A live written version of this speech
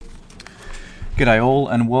G'day all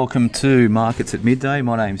and welcome to Markets at Midday.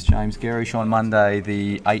 My name's James Gerrish. On Monday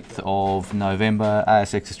the 8th of November,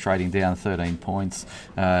 ASX is trading down 13 points,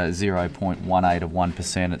 0.18 of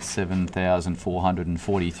 1% at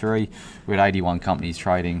 7,443. We had 81 companies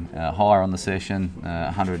trading higher on the session,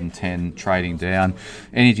 110 trading down.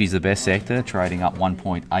 Energy is the best sector, trading up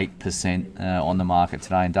 1.8% on the market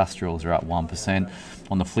today. Industrials are up 1%.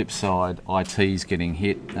 On the flip side, IT's getting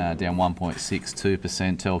hit, down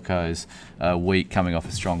 1.62%. Telcos weak, coming off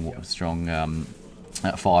a strong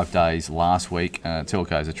 5 days last week.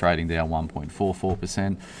 Telcos are trading down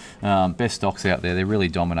 1.44%. Best stocks out there, they're really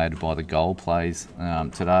dominated by the gold plays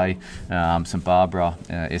today. St Barbara,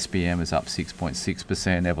 SBM is up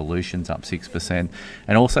 6.6%, Evolution's up 6%,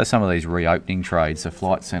 and also some of these reopening trades. So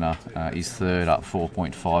Flight Centre is third, up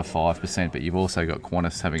 4.55%, but you've also got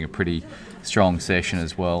Qantas having a pretty strong session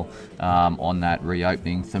as well on that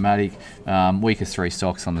reopening thematic. Weakest three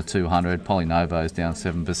stocks on the 200. PolyNovo is down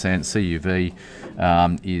 7%. CUV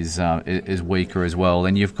is weaker as well.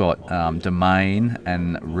 Then you've got Domain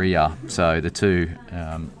and RIA, so the two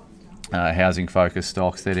housing-focused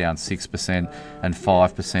stocks, they're down 6% and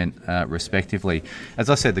 5% respectively. As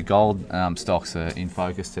I said, the gold stocks are in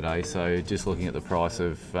focus today, so just looking at the price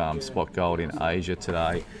of spot gold in Asia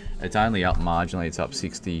today, it's only up marginally. It's up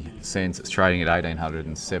 60 cents. It's trading at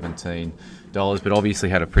 $1,817, but obviously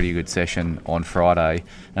had a pretty good session on Friday.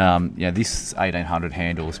 This 1,800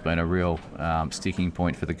 handle has been a real sticking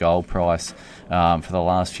point for the gold price for the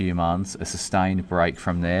last few months. A sustained break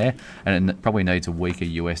from there, and it probably needs a weaker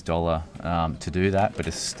US dollar to do that, but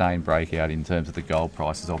a sustained breakout in terms of the gold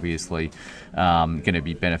price is obviously going to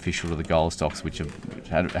be beneficial to the gold stocks, which have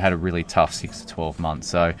had a really tough 6 to 12 months.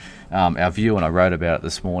 So our view, and I wrote about it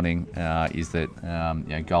this morning, is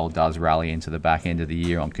that gold does rally into the back end of the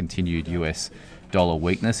year on continued US dollar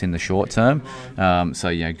weakness in the short term.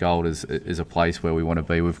 Gold is a place where we want to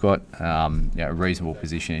be. We've got a reasonable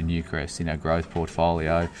position in Newcrest in our growth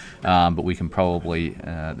portfolio, but we can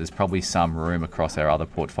there's probably some room across our other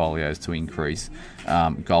portfolios to increase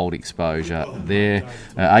gold exposure there.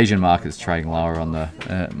 Asian markets trading lower on the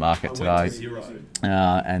market today.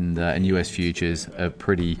 And US futures are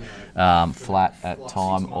pretty flat at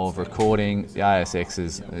time of recording. The ASX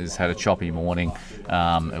has had a choppy morning.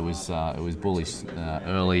 It was bullish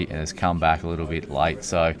early and has come back a little bit late.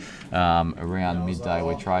 So around midday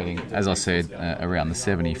we're trading, as I said, around the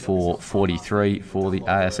 74.43 for the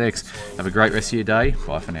ASX. Have a great rest of your day.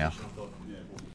 Bye for now.